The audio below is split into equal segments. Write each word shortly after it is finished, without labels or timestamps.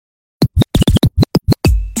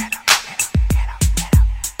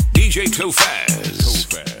DJ Tophaz.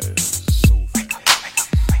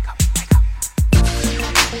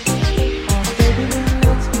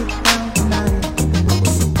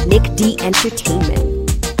 Nick D Entertainment.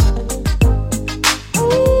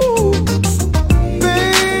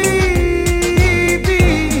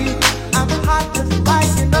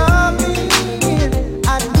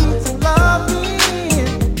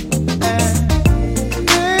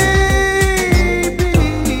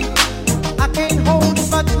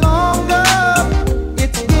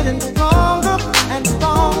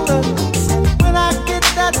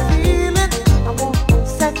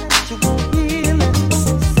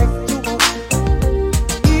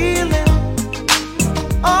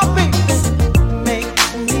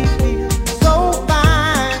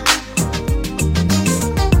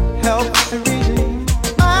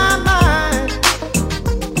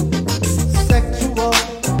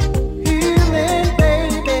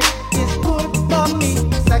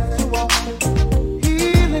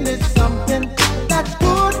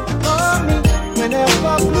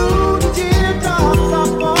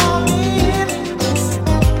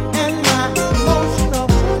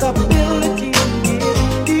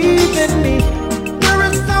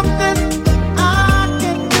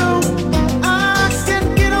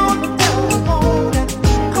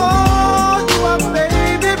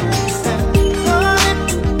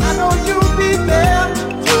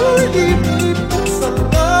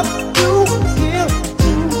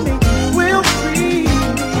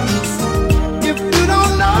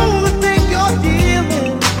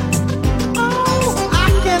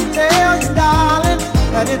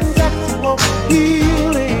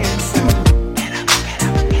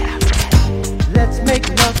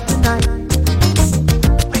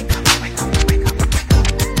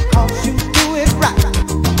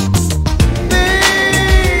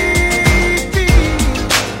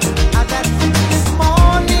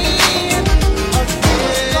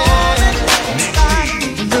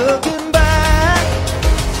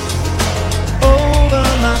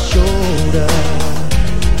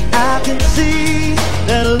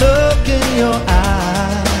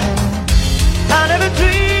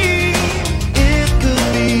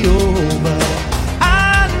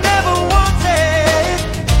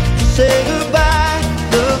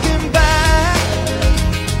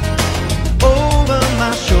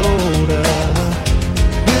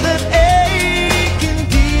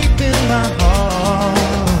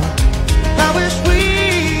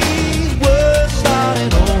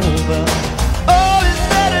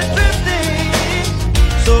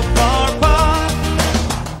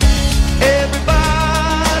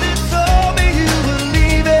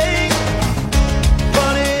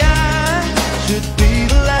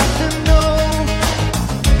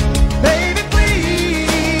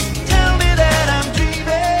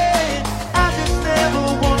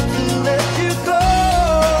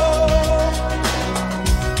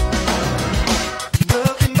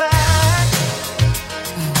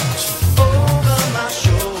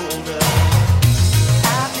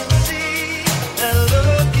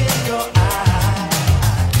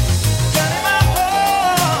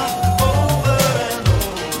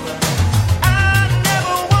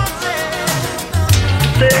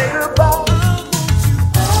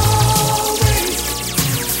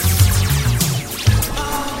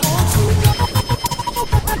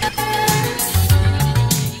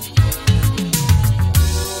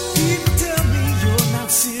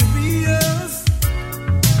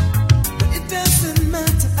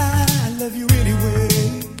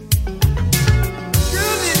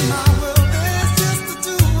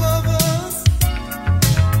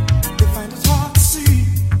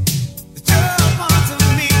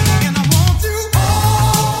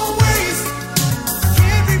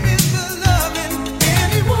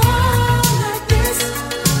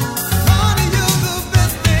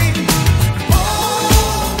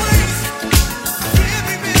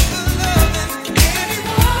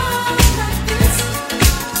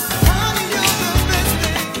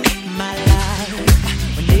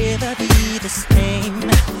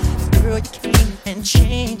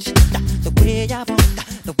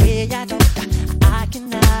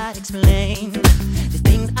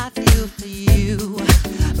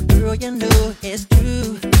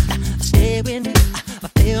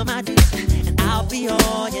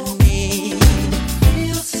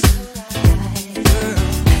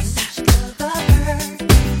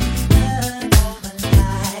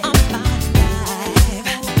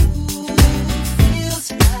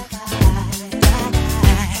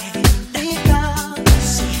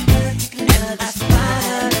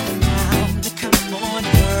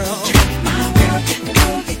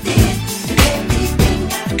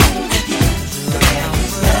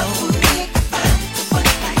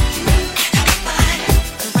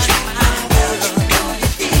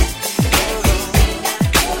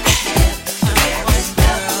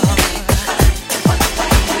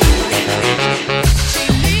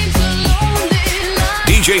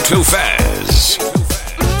 DJ Tophaz.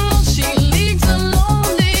 She leads a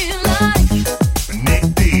lonely life.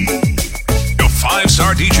 Nick D. The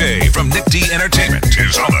 5-star DJ from Nick D Entertainment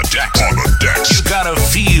is on the decks. You gotta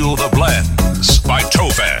feel the blends by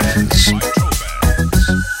Tophaz.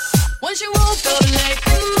 When she woke up late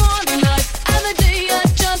in the morning light, and the day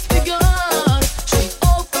had just begun, she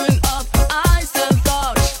opened up her eyes and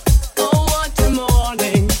thought, oh, what a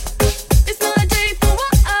morning. It's not a day for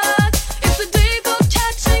work, it's a day for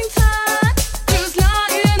catching time. She was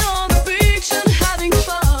lying on the beach and having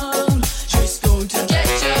fun. She's going to get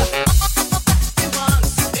you. She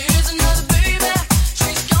wants is another baby.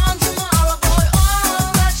 She's gone tomorrow, boy.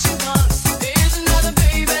 All that she wants is another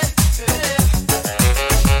baby.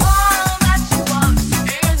 All that she wants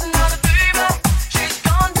is another baby. She's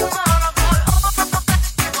gone tomorrow, boy. All that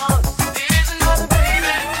she wants is another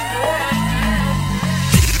baby.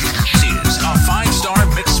 This is a 5-star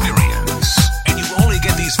Mixperience, and you only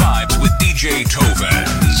get these vibes with DJ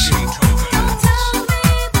Tophaz. Tell me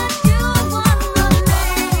that you want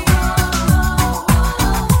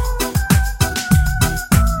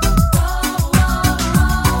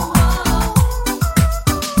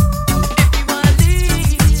If you wanna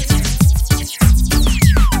leave,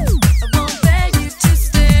 I won't beg you to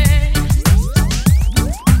stay.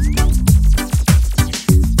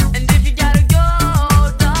 And if you gotta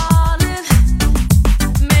go, darling,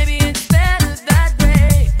 maybe it's better that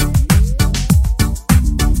way.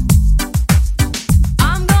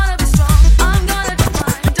 I'm gonna be strong, I'm gonna be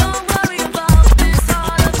fine. Don't worry about this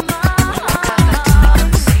heart of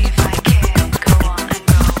mine. See if I can go on and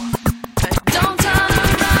go. Don't turn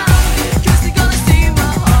around, 'cause you're gonna see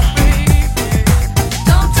my heart break.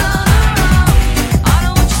 Don't turn around, I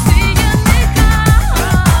don't want you seeing me cry.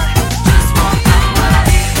 Just walk away,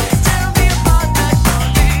 tell me about that you're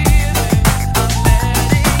leaving. I'm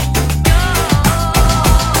letting go.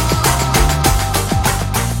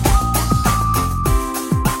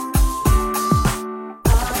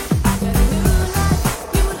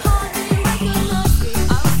 You would hardly recognize me.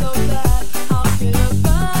 I'm so glad. How can a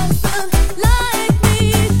person like me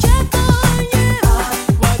check on you?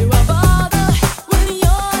 Why do I bother when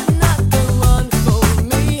you're not the one for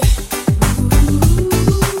me?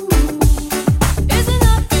 Is it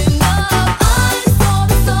not enough? I saw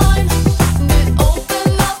the sign, and it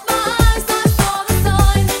opened up my eyes. I saw the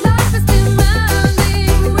sign. Life is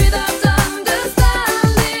demanding without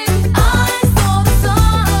understanding. I saw the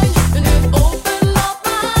sign, and it opened up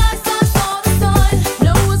my eyes. I saw the sign.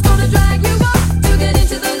 No one's gonna drag you up to get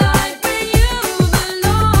into the light where you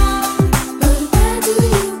belong. But where do you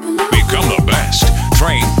belong? Become the best.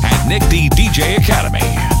 Train at Nick D DJ Academy.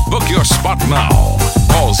 Book your spot now.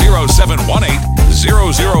 Call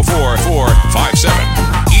 0718-004-457.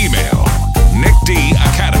 Email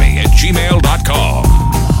nickdacademy@gmail.com.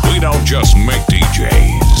 We don't just make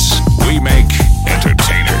DJs, we make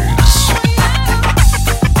entertainers.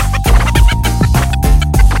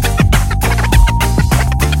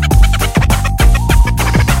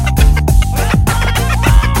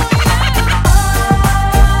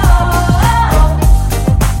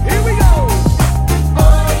 Here we go.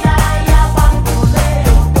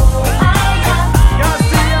 Y'all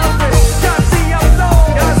see I'm ready. Y'all see I'm low.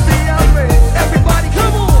 Y'all see I'm ready. Everybody,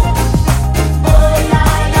 come on.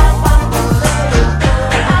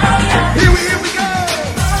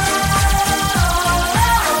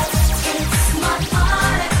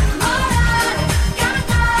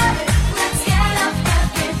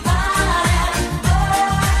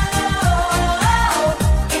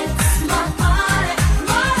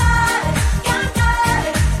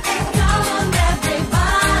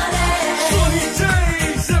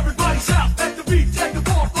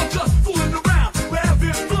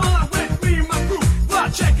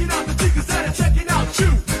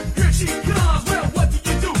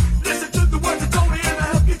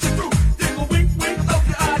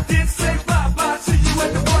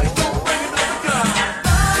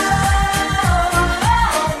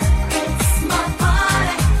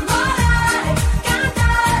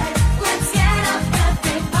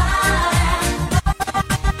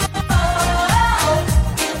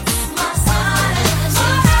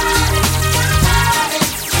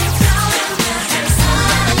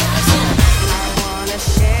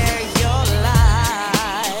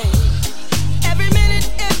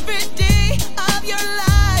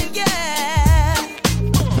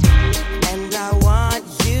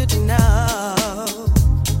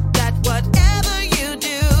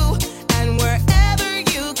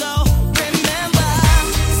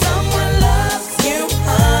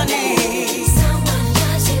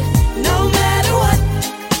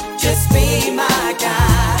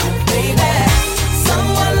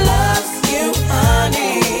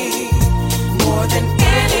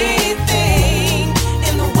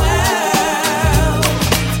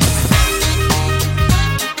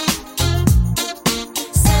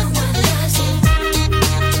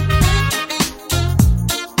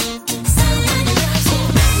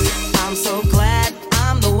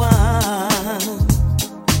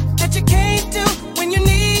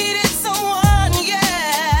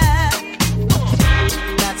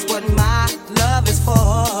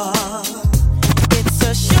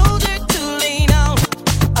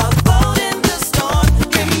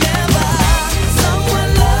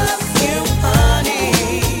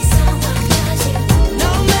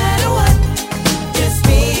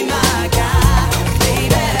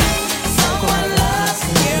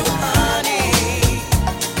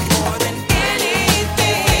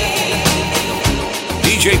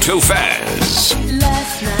 Tophaz.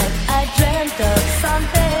 Last night I dreamt of San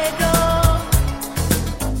Pedro.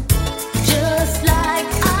 Just like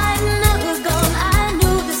I'd never gone, I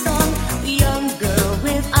knew the song. A young girl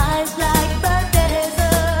with eyes like the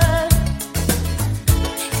desert.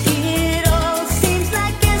 It all seems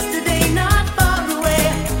like yesterday, not far away.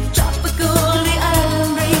 Tropical, the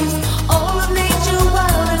island breeze, all of nature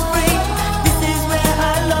wild and free. This is where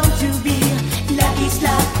I long to be, La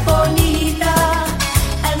Isla Bonita.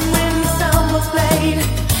 And when the sound was played,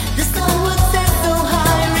 the sun would set so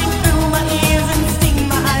high, ring through my ears and sting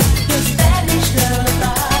my eyes, your Spanish lullaby.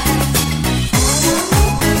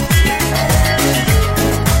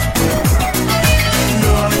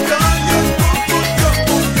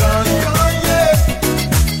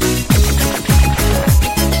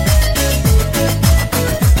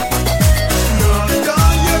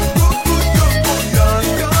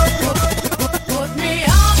 Put me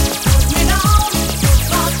up, put me down, put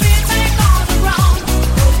my feet back on the ground.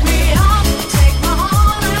 Put me up, take my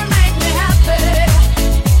heart and make me happy.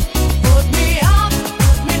 Put me up,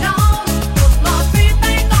 put me down, put my feet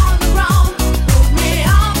back on the ground. Put me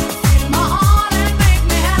up, feel my heart and make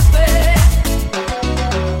me happy.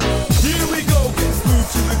 Here we go, get smooth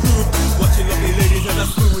to the groove. Watching lovely ladies and as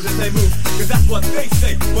smooth as they move. Cause that's what they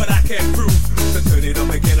say, but I can't prove. So turn it up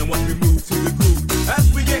again and watch me move to the groove. As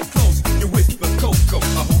we get close, you whisper Coco.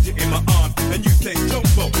 I hold you in my arms and you say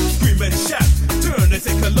Jumbo. Scream and shout, turn and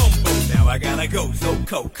say Colombo. Now I gotta go, so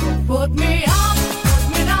Coco. Put me up, put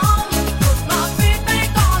me down, put my feet back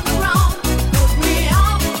on the ground. Put me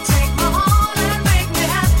up, take my heart and make me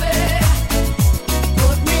happy.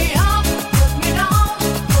 Put me up, put me down,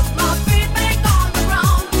 put my feet back on the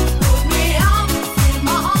ground. Put me up, feel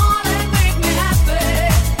my heart and make me happy.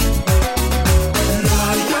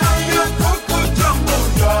 Coco Jumbo,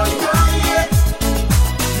 yeah, yeah, yeah.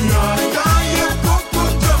 Yeah, yeah, yeah, Coco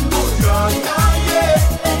Jumbo, yeah, yeah, yeah.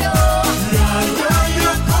 Yeah, yeah,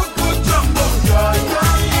 yeah, Coco Jumbo, yeah,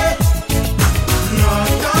 yeah, yeah. Yeah,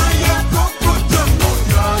 yeah, yeah, Coco Jumbo,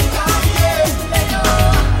 yeah, yeah, yeah.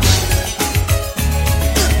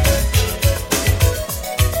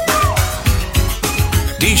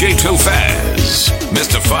 DJ Tophaz,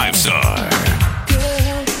 Mr. 5-Star.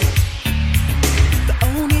 The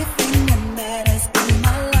only thing that matters in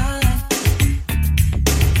my life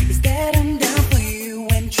is that I'm down for you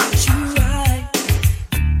and treat you right.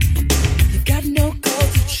 You've got no call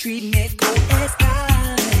to treat me cold as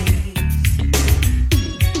ice.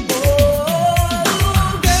 Oh,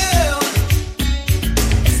 girl,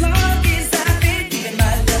 as long as I've been giving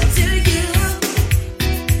my love to you,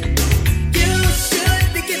 you should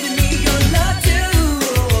be giving me your love too.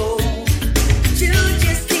 You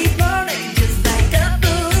just keep running just like a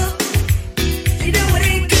fool. You know it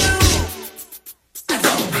ain't cool.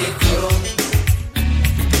 Don't be cruel,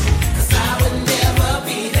 'cause I would never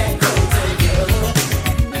be that cool to you.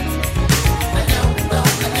 I know,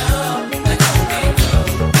 don't be cruel.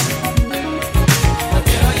 But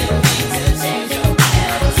girl, you need to change your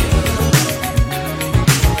attitude.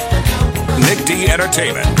 Nick D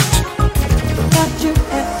Entertainment. What you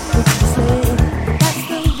have to say, that's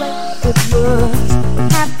the way it was.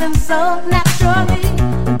 It happened so naturally.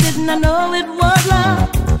 Didn't I know it was love?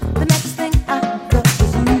 The next thing I felt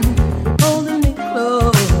was you holding me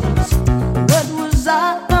close. What was I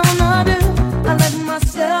gonna do? I let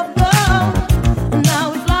myself go. And now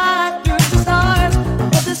we fly through the stars,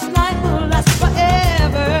 but this night will last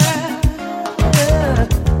forever.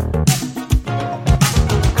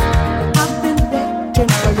 I've been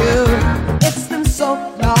waiting for you. It's been so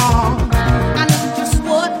long. I knew just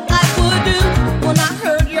what I would do when I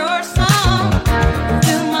heard your song.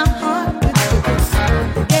 Fill my heart with the kiss.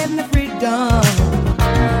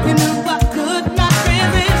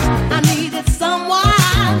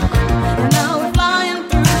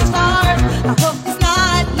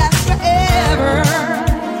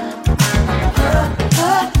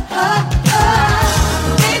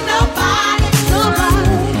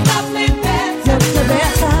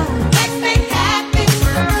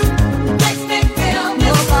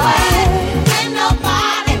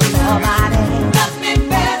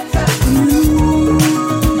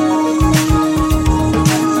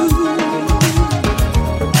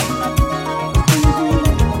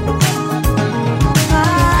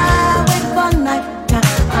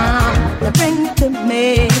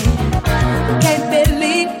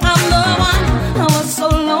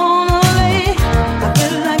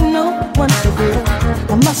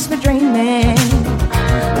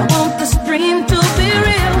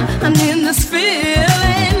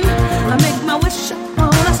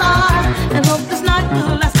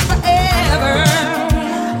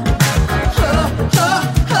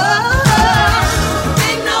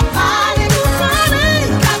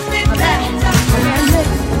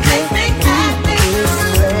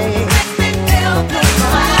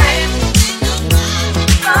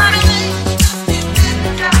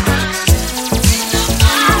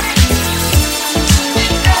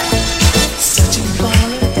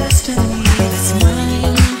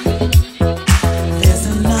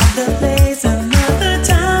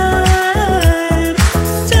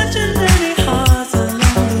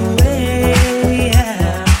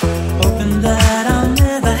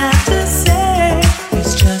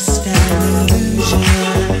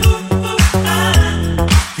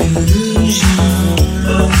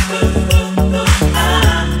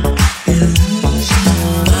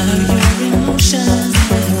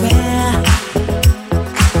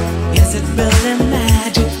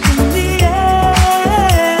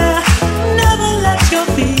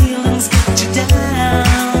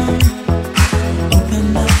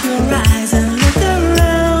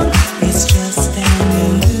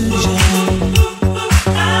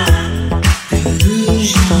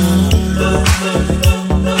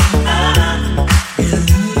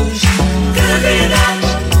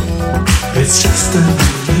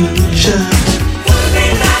 illusion.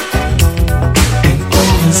 And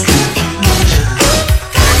all this confusion.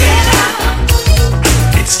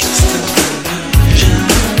 It's just an illusion.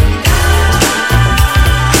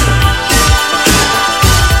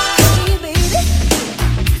 Hey, baby,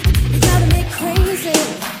 you drive me crazy.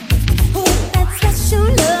 Oh, that special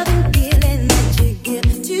loving feeling that you give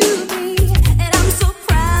to me, and I'm so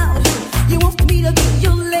proud. You want me to be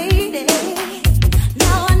your lady.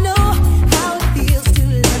 Now I know how it feels to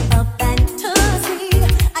live a fantasy.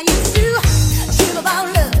 I used to dream about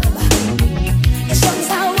love. It shows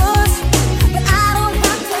how it was, but I don't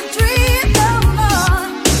have to dream no more.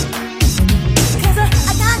 'Cause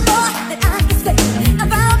I got more than I can say. I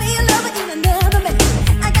found me a lover you never met.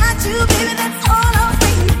 I got you, baby, that's all I'm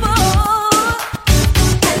waiting for.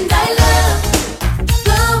 And I love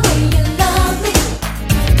the way you love me.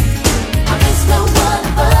 There's no one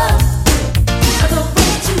above the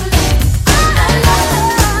way you love. I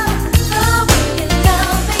love the way you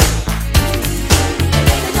love me. And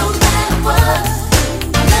baby, no matter what,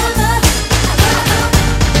 I love her.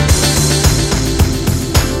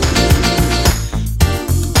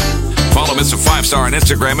 Follow Mr. 5-Star on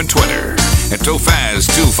Instagram and Twitter at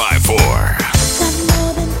Tophaz254.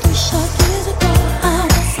 More than 3 short years ago, I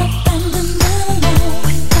was abandoned and alone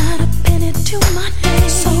without a penny to my name.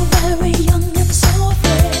 So very young and so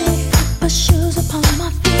afraid, but shoes upon my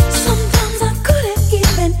feet. Sometimes I couldn't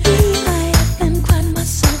even eat. I often cried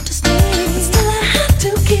myself to sleep, but still I had to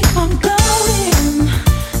keep on going,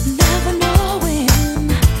 never knowing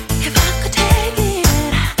if I could take it,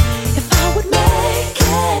 if I would make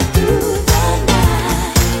it through the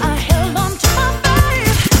night. I held on to my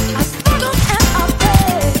faith, I struggled and I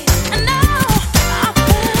prayed, and now I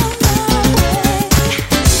found my way.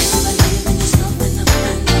 Believe in yourself and the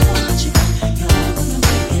man that wants you. You're gonna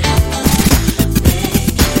make it happen. Make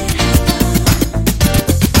it happen.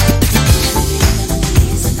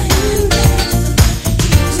 He's a man.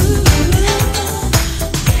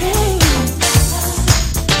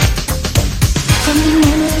 From the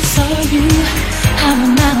moment I saw you, I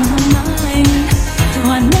went out of my mind.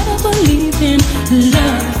 Though I never believed in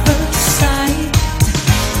love at first sight.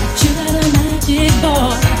 But you got a magic,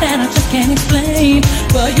 boy, that I just can't explain.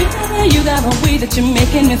 Well, you got a way that you're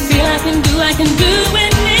making me feel I can do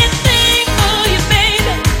anything for you,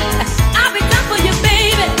 baby. I'll be down for you,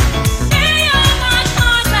 baby. Stay on my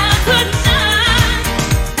heart out tonight.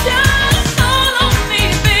 Just hold on me,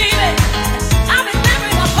 baby. I'll be there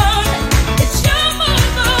in a hurry. It's your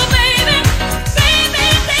move, oh, baby. Baby,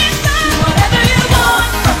 this time, whatever you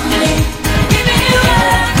want from me, giving you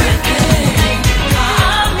everything.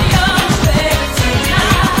 I'm your baby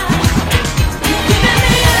tonight. You're giving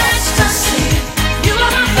me ecstasy. You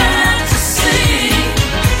are my fantasy.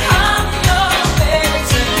 I'm your baby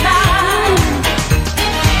tonight.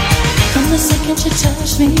 From the second you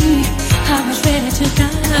touched me, I was ready to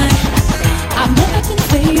die. I've never been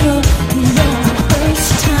fatal, no,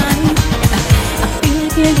 first time. I feel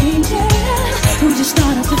like an angel who just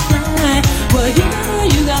started to fly. Well,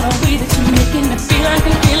 you got a way that you're making me feel I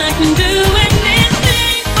can do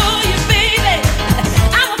anything for you, baby.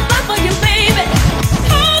 I will fly for you, baby.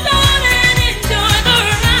 Hold on and enjoy the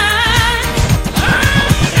ride.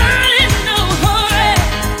 I'm in no hurry.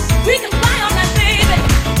 We can fly on that, baby.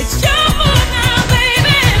 It's your move now,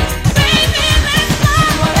 baby. Baby, let's fly.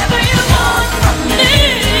 Whatever you want from me,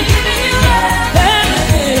 giving you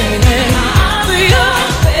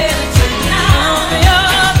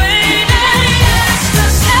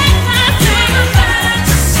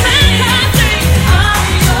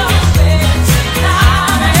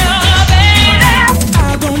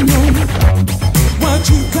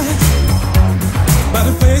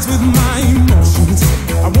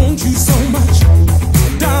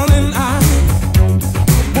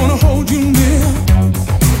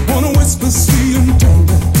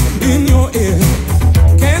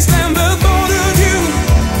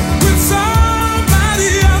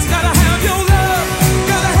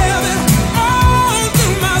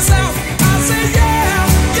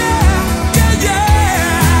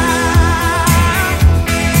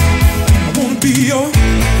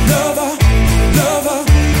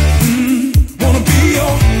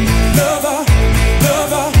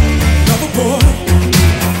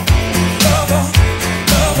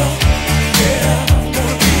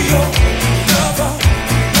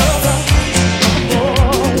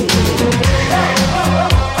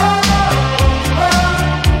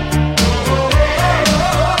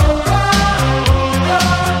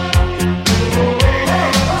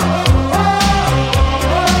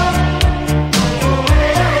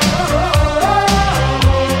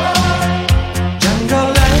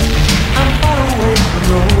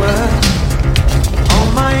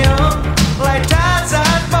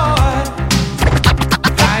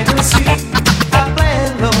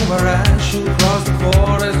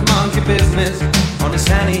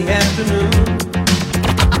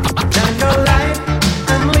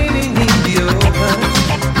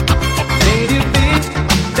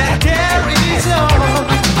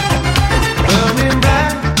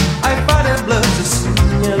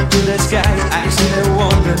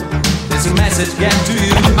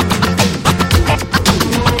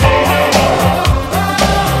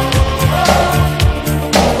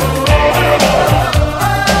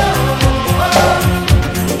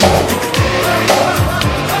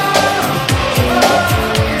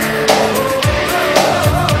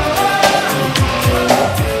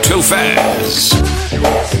Tophaz.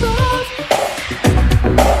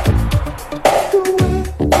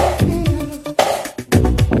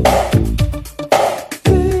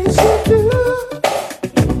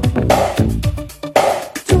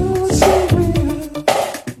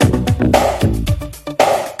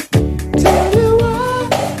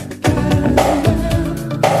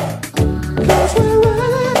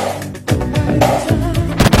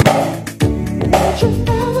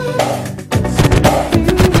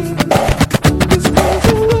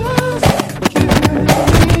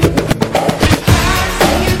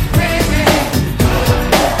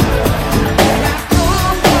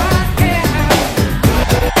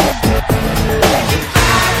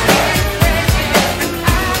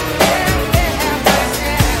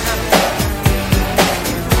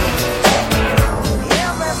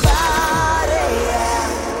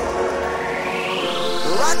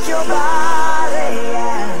 Rock your body,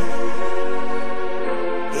 yeah.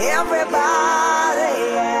 Everybody,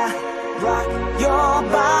 yeah. Rock your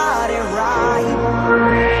body right.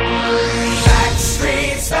 Back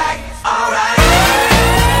streets back, alright.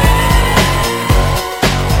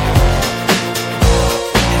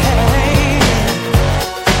 Hey,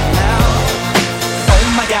 now, oh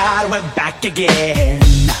my God, we're back again.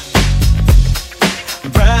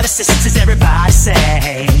 Brothers, sisters, everybody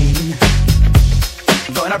say.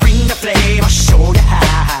 Gonna bring the flame, I'll show you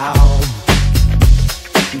how.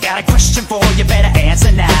 Got a question for you, better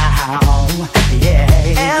answer now. Yeah.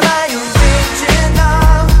 Am I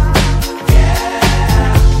original? Yeah.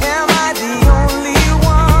 Am I the only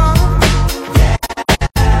one? Yeah.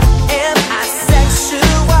 Am I sexual?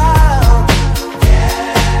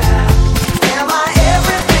 Yeah. Am I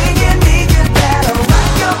everything you need? You better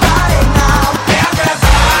rock your body now.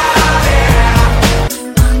 Everybody,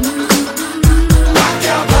 rock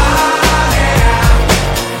your body.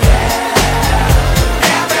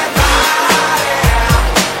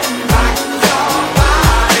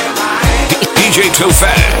 DJ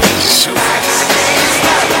Tophaz.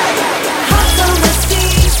 Hot summer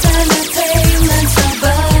streets, entertainment,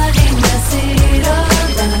 somebody mess it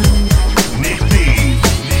around.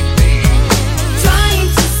 Trying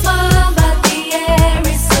to smile, but the air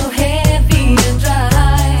is so heavy and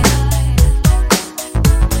dry.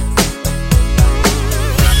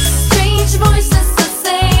 Strange voices are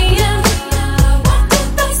saying, what did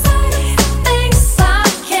they say? Things I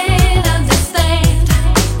can't understand.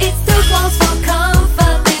 It's too close for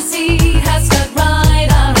comfort this evening.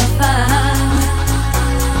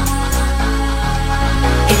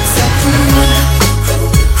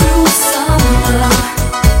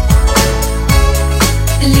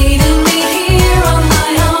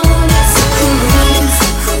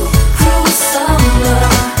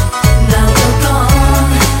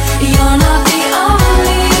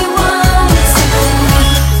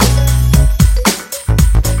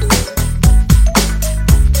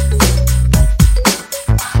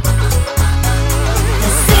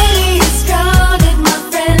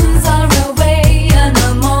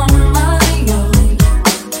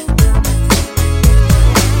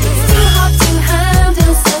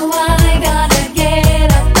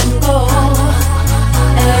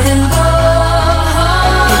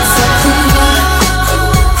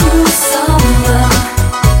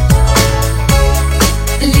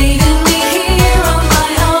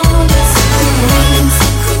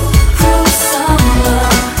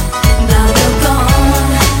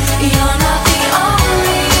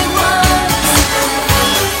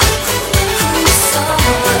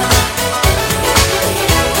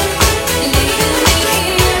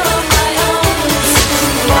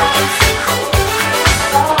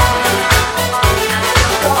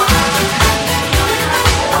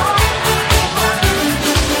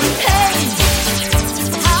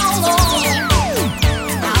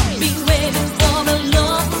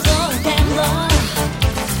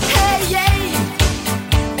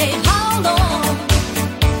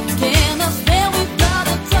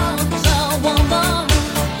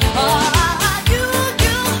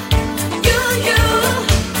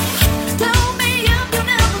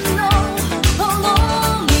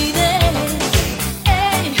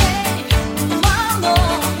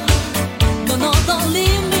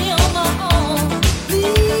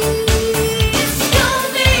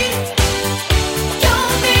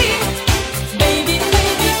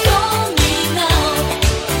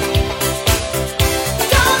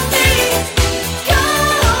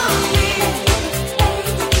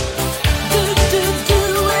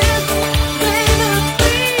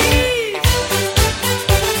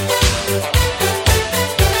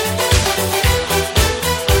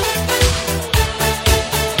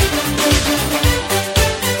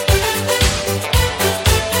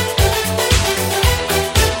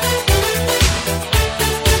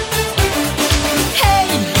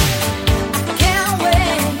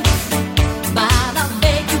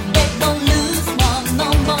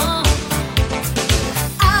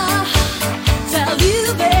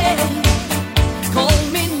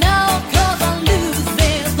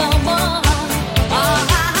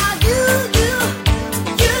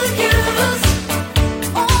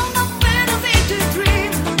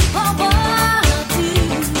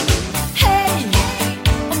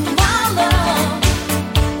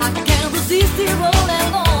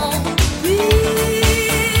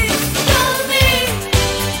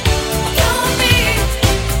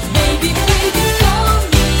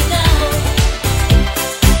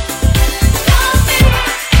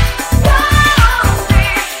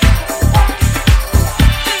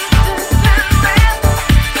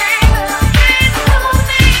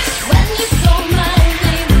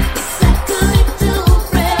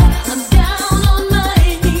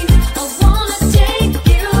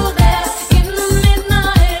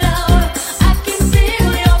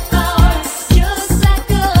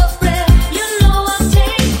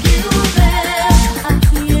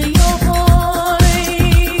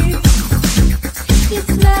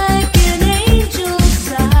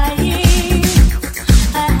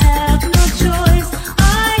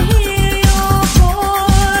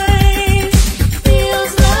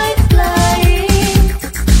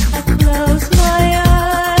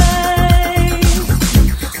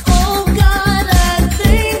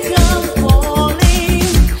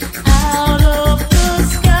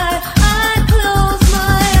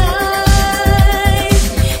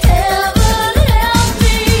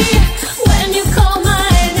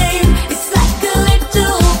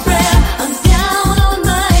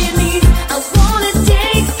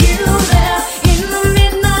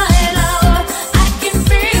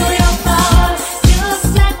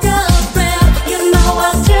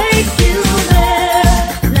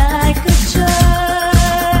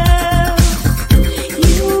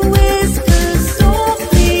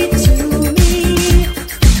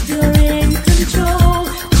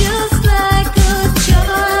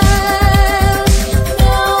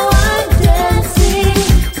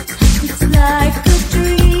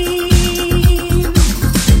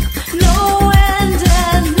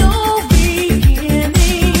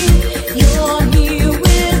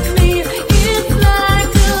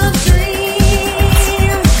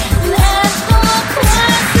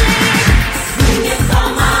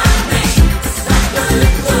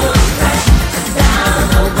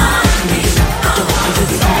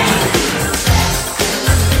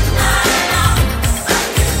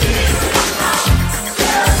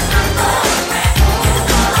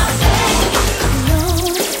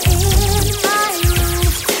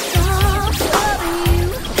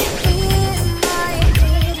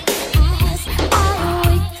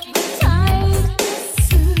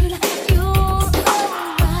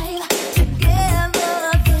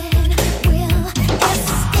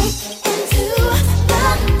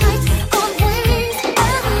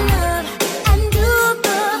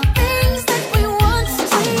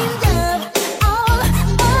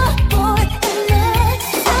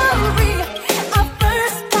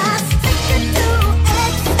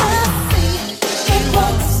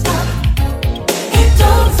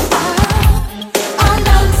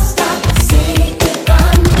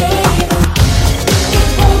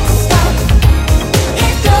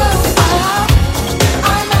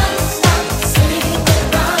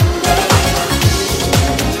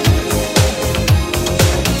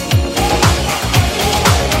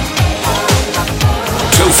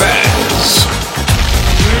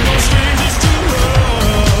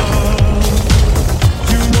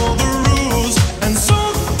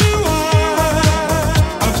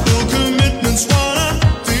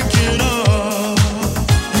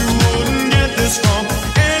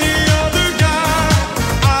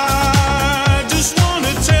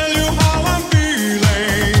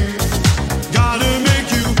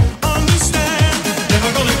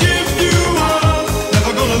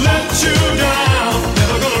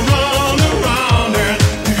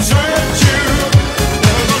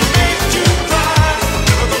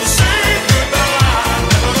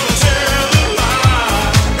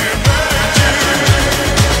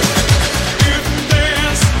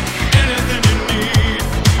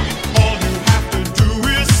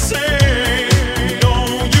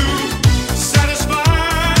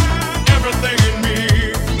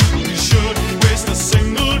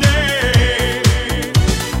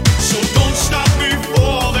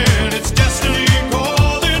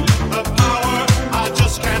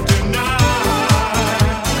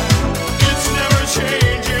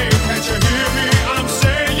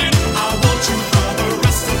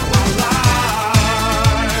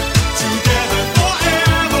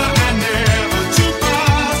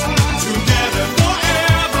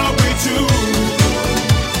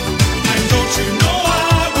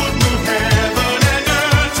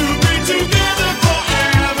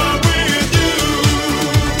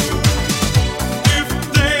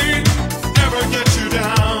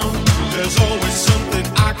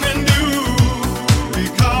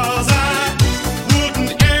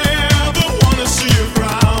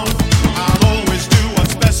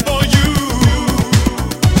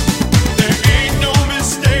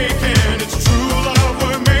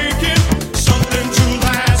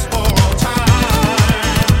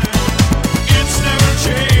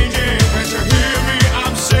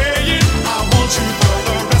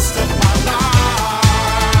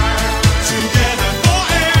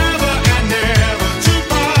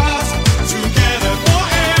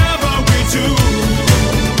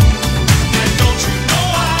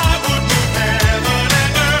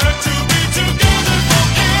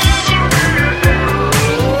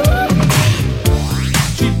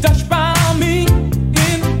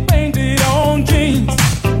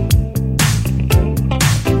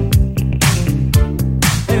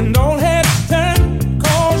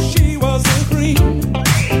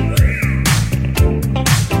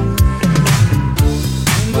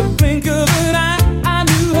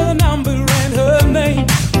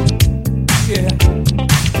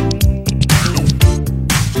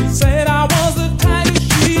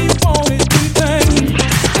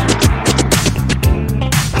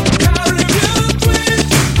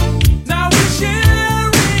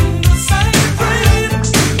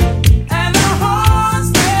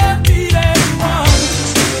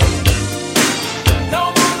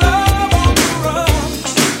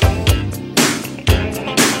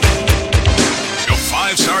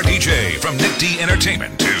 from Nick D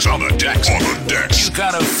Entertainment is on the decks. On the decks. You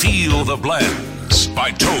gotta feel the blends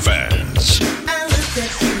by Tophaz. I looked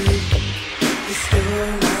at you, you stole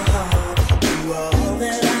my heart. You were all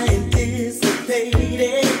that I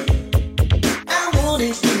anticipated. I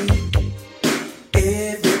wanted you,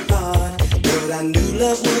 every part, but I knew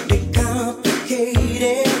love would be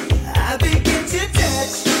complicated. I began to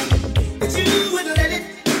touch, but you wouldn't let it.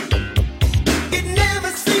 It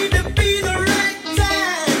never seemed to be the right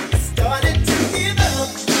time. I started to give up,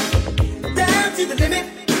 down to the limit.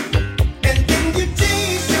 And then you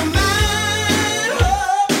changed your mind,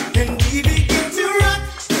 oh, and we began to rock.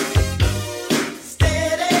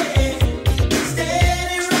 Steady,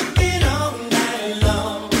 steady rocking all night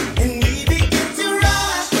long. And we began to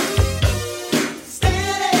rock.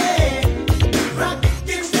 Steady,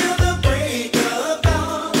 rocking till the break of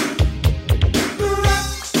dawn.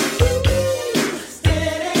 Rock,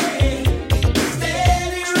 steady,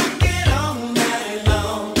 steady rocking all night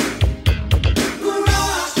long.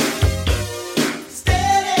 Rock.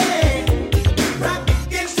 Steady,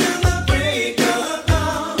 rockin' till the break of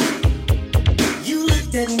dawn. You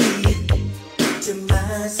looked at me, to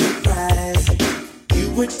my surprise. You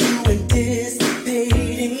were too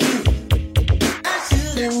anticipating. I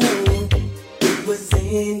should've known it was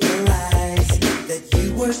in your eyes that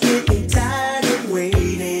you were getting tired of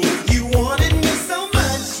waiting. You wanted me so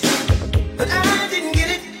much, but I didn't get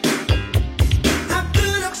it. I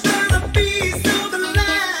could have found a piece of the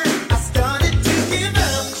line. I started to give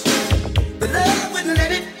up, but love wouldn't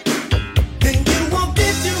let it. Then you walked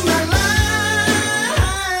into my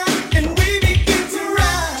life, and we began to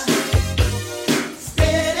ride.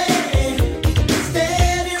 Steady,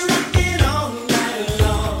 steady rocking all night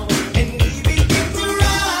long. And we began to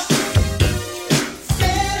rock.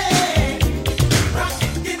 Steady,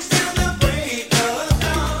 rocking till the break of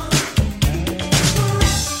dawn.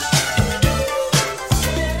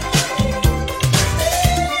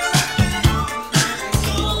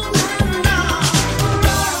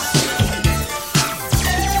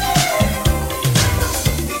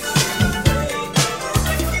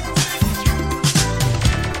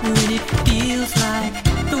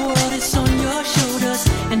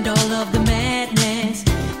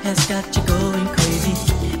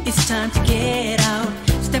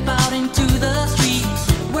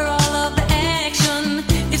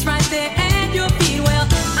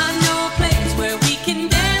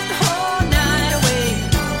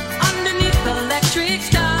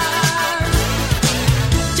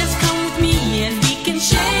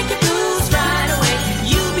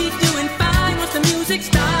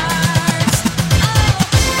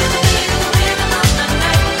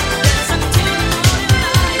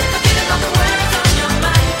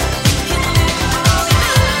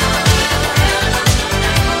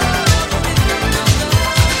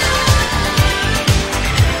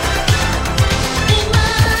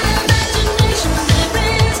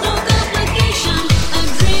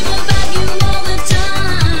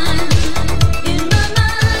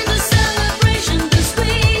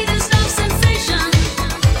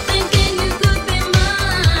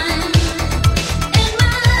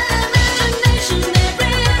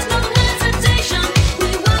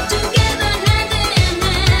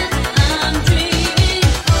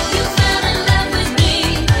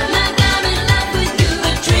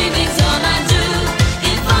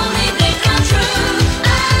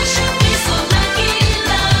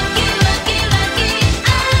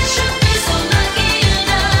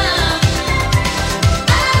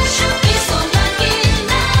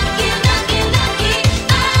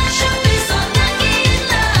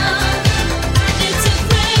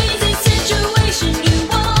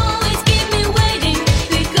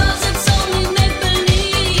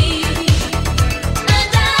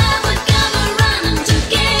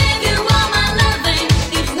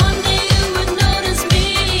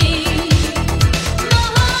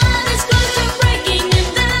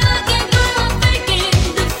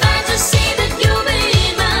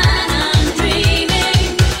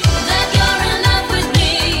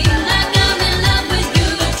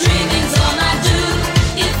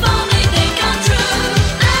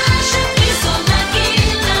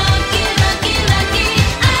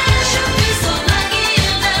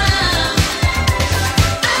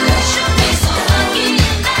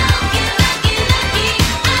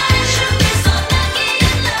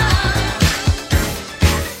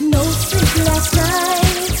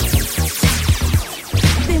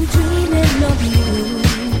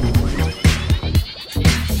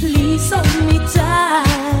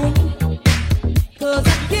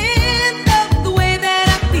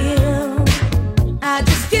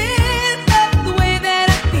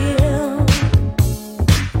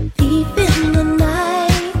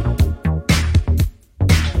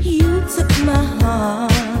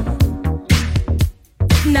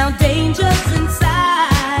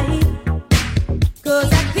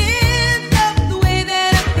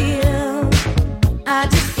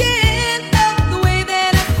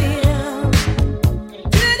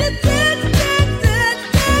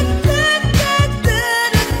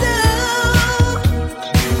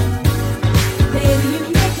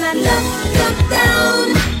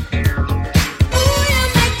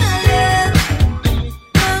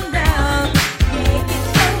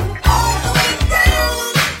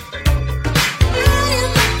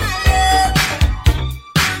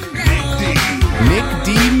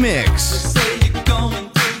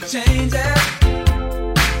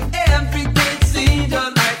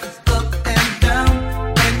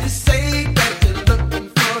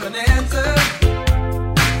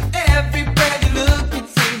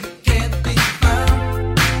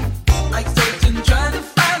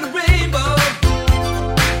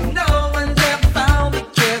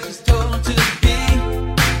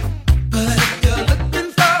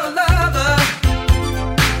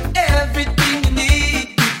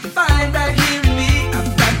 Find right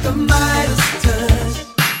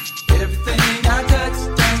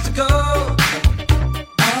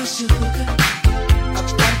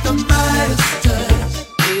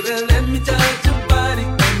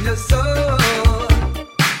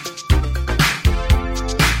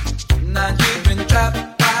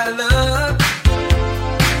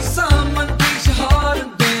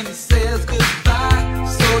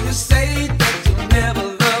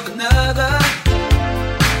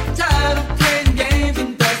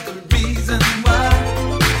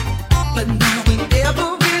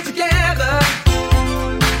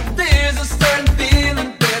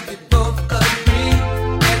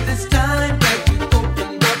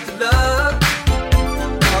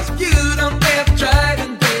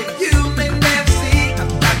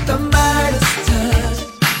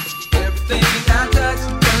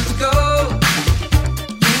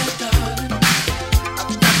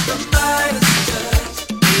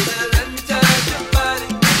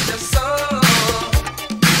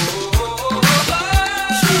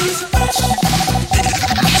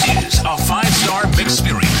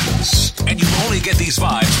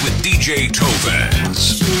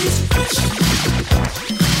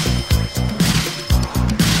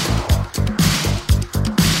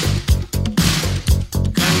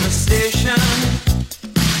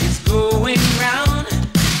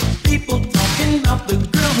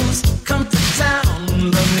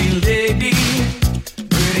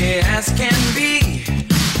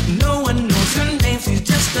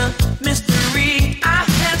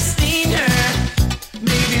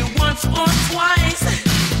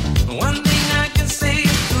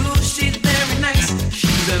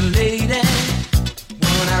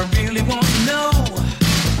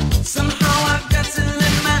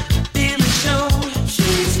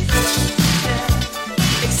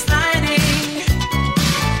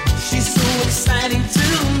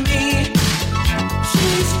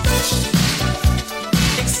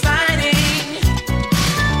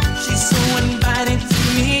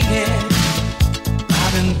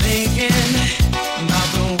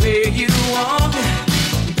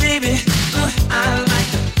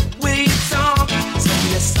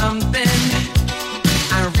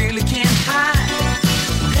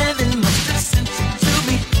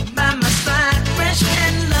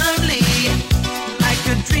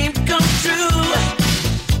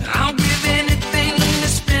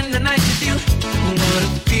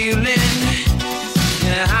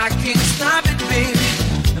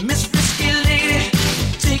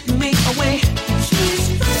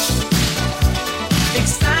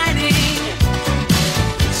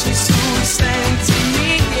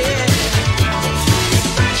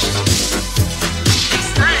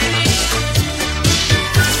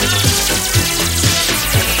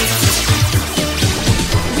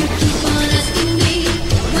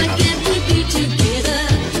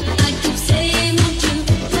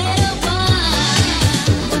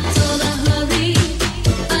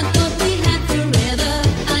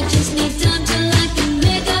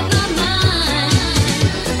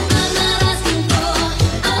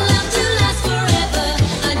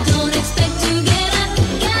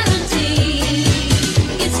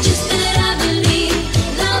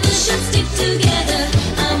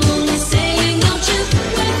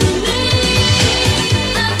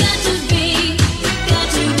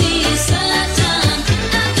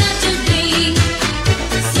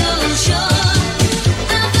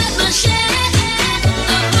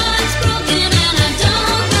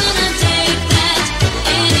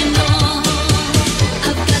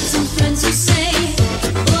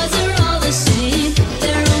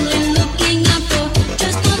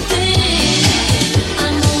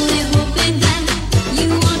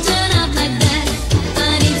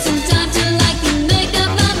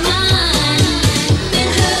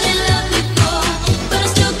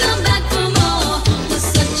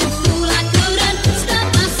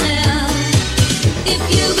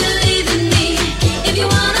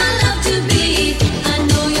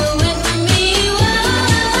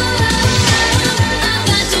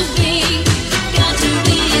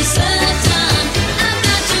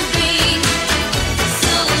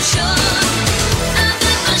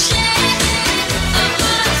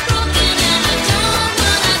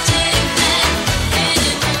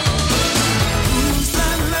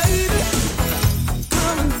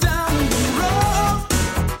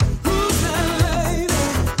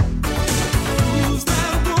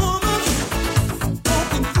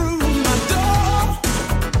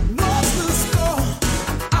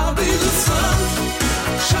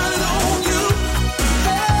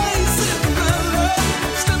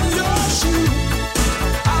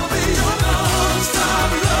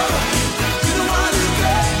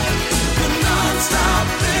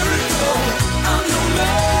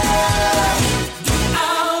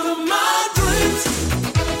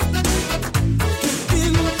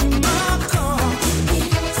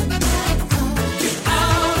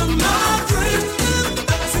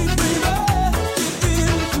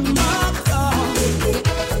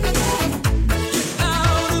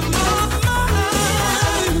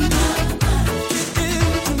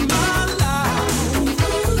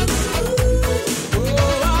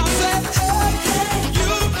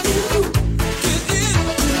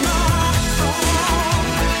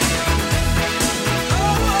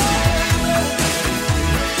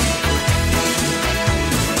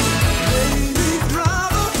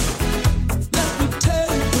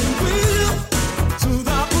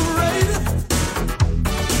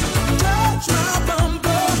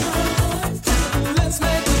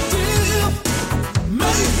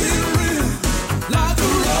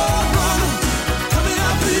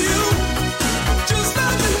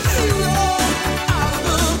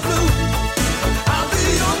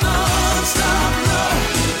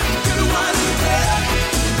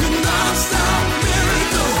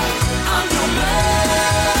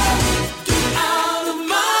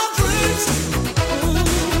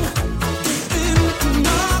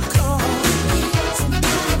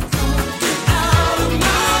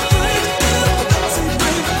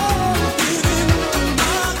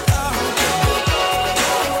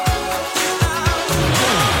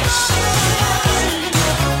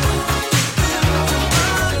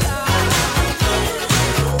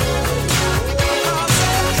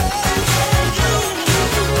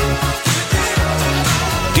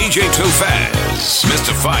DJ Tophaz,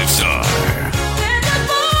 Mr. 5-Star.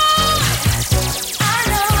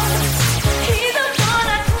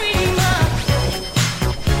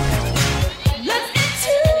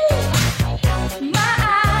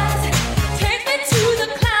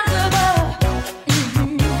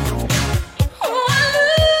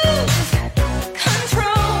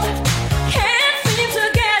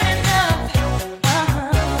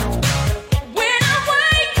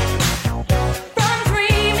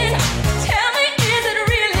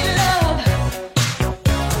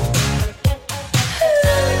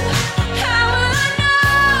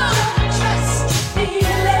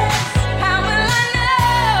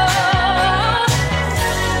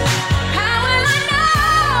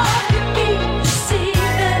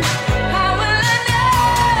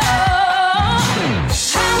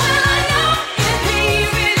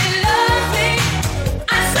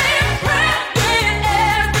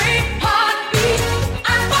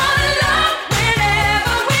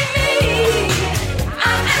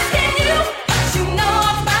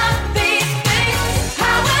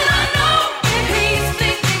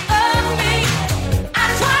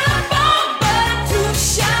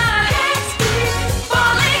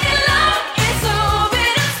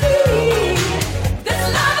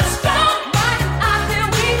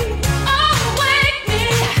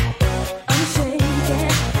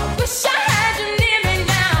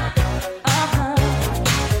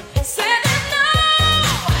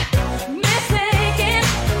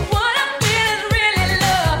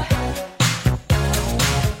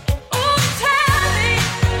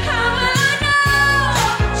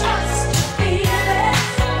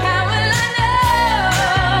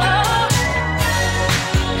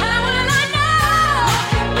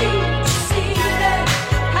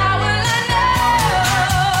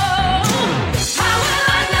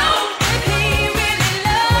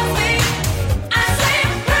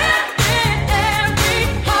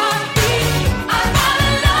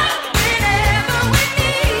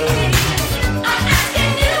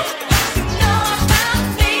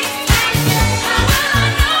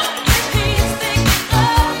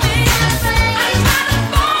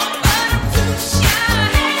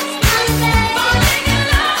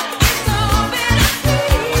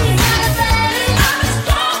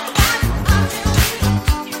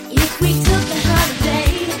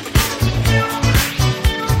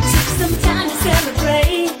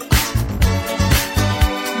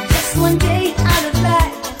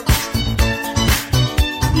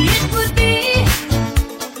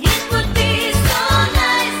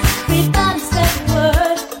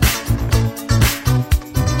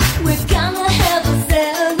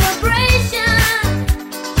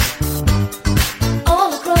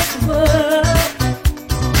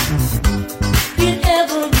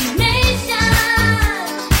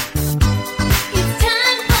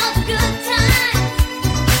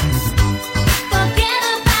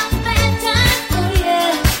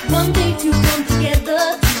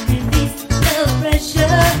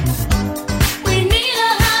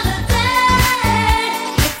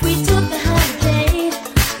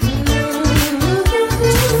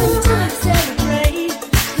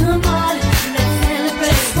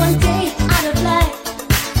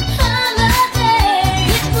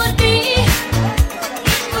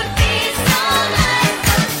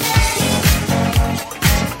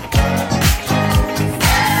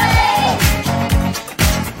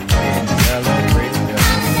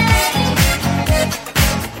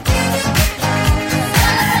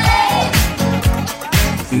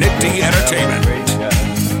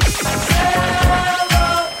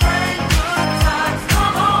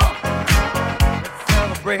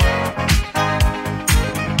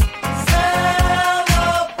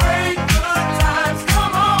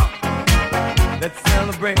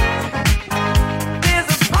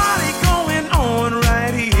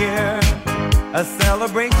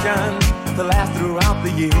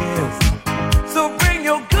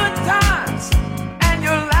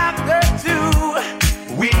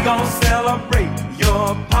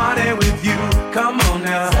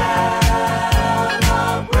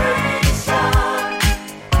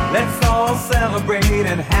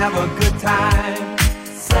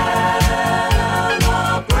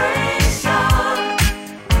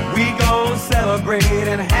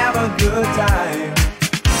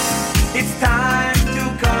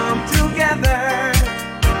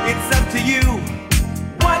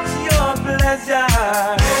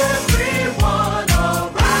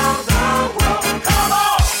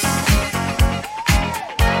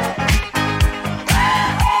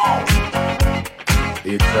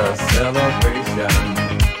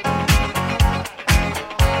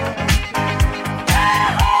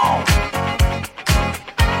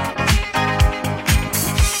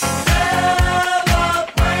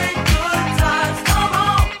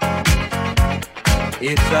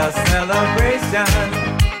 It's a celebration.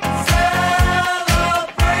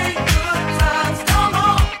 Celebrate good times, come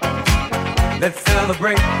on. Let's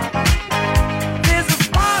celebrate. There's a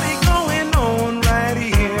party going on right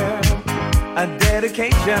here. A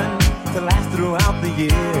dedication to last throughout the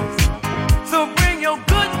years. So bring your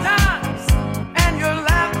good times and your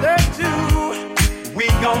laughter too. We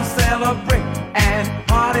gon' celebrate and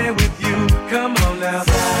party with you. Come on now.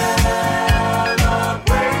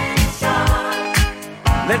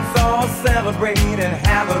 Let's all celebrate and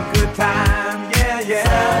have a good time, yeah, yeah.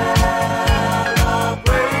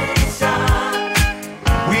 Celebration.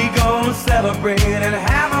 We gon' celebrate and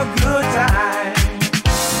have a good time.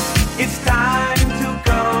 It's time to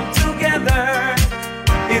come together.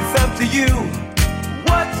 It's up to you.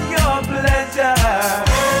 What's your pleasure?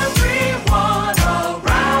 Everyone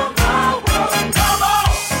around the world, come on.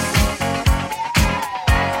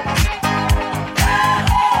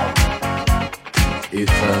 It's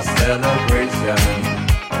a celebration.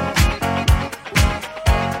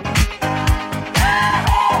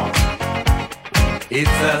 It's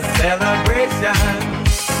a celebration.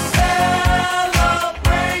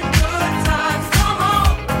 Celebrate good times, come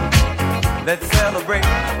on. Let's celebrate.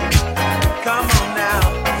 Come on now.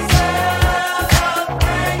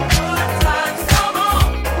 Celebrate good times, come on.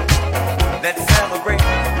 Let's celebrate.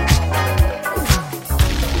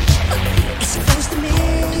 It's close to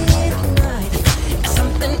midnight.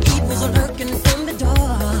 Something evil's lurking in the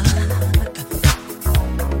dark.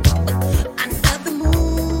 Under the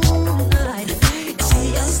moonlight, see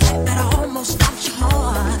a step that almost stops your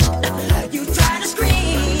heart. You try to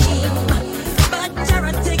scream, but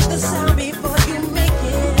terror takes the sound before you make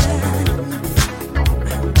it.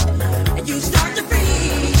 You start to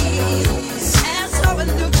freeze as horror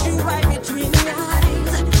looks you right between the eyes.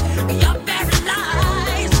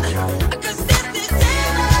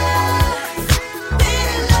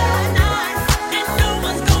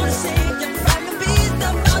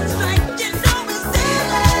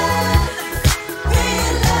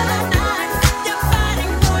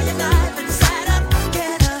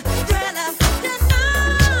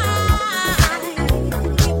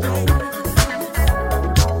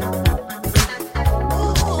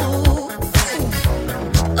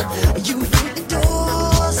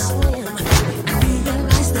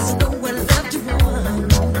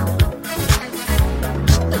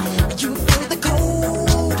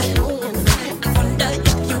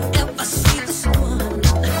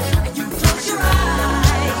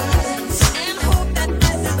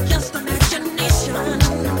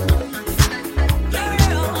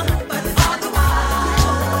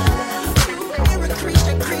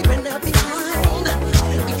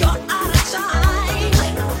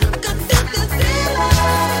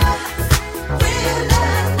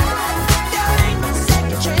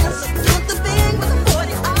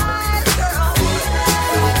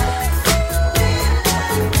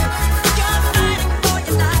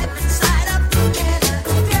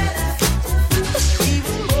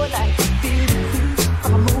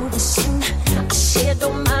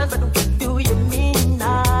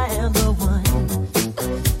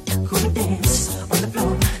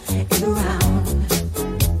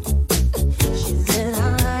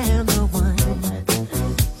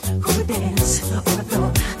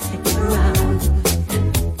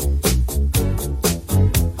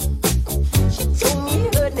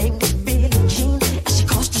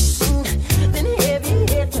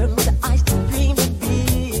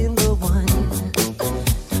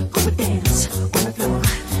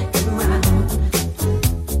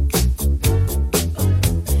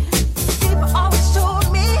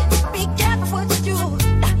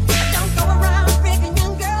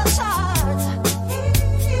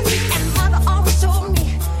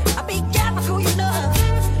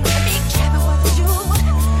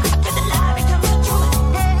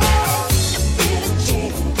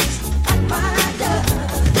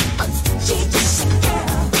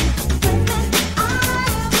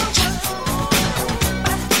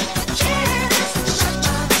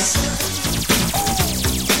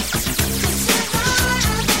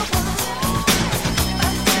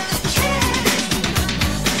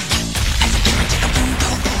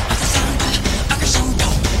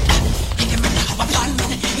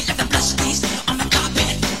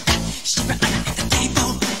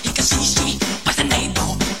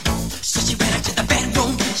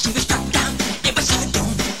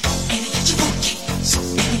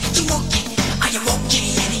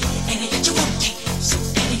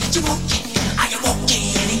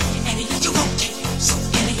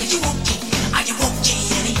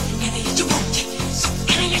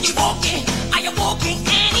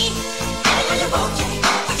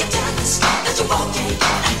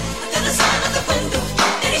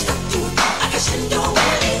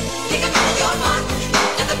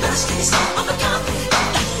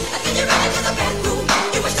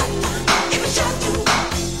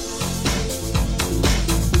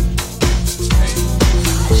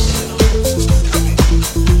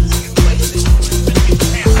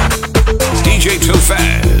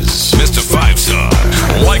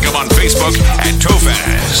 Like him on Facebook at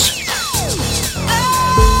Tophaz.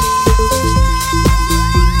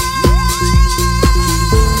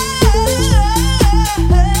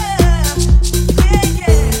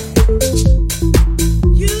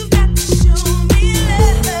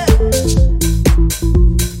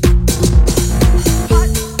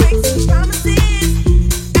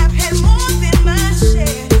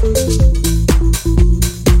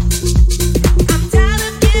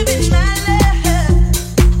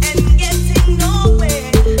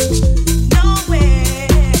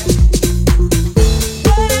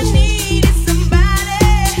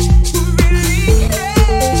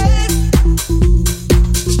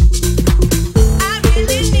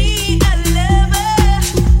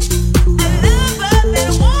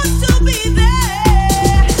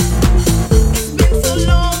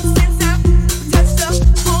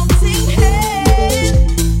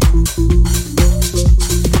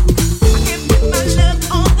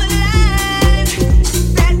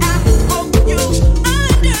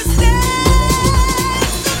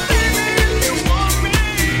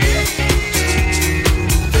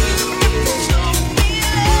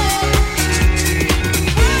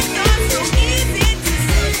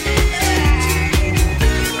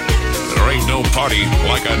 Party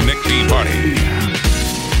like a Nick D party.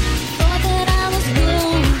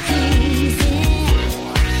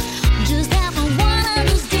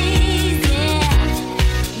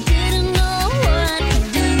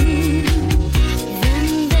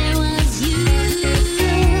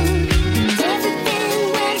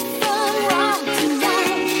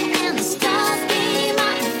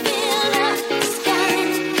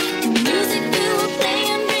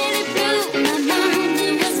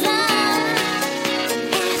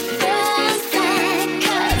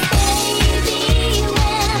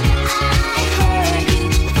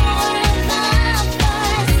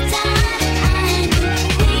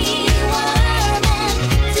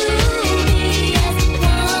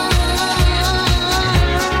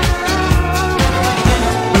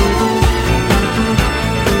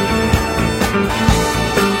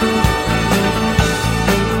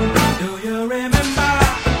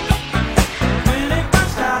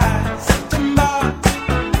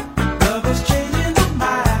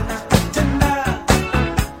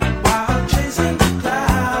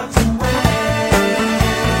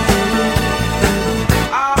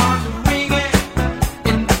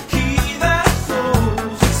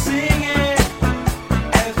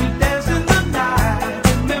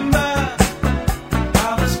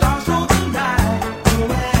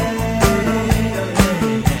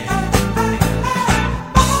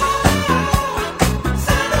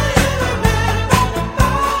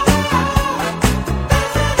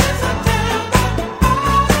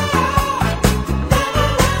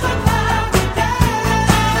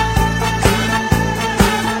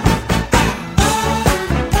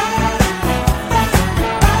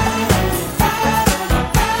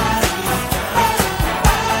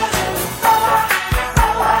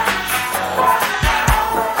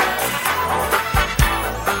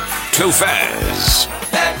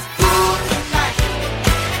 Tophaz.